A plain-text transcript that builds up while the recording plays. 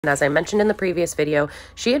And as I mentioned in the previous video,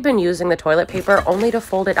 she had been using the toilet paper only to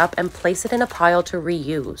fold it up and place it in a pile to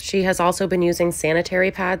reuse. She has also been using sanitary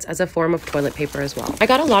pads as a form of toilet paper as well. I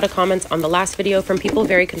got a lot of comments on the last video from people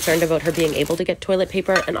very concerned about her being able to get toilet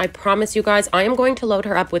paper, and I promise you guys, I am going to load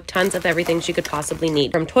her up with tons of everything she could possibly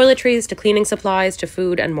need, from toiletries to cleaning supplies to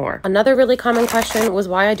food and more. Another really common question was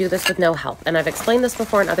why I do this with no help, and I've explained this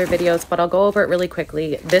before in other videos, but I'll go over it really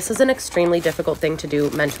quickly. This is an extremely difficult thing to do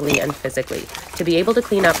mentally and physically. To be able to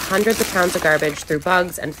clean up hundreds of pounds of garbage through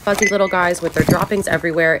bugs and fuzzy little guys with their droppings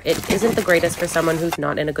everywhere, it isn't the greatest for someone who's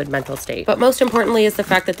not in a good mental state. But most importantly is the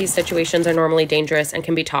fact that these situations are normally dangerous and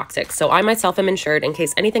can be toxic. So I myself am insured in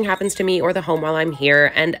case anything happens to me or the home while I'm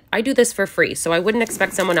here, and I do this for free, so I wouldn't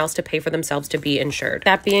expect someone else to pay for themselves to be insured.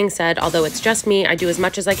 That being said, although it's just me, I do as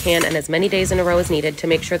much as I can and as many days in a row as needed to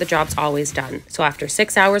make sure the job's always done. So after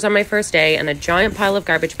 6 hours on my first day and a giant pile of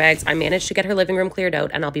garbage bags, I managed to get her living room cleared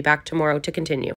out, and I'll be back tomorrow to continue.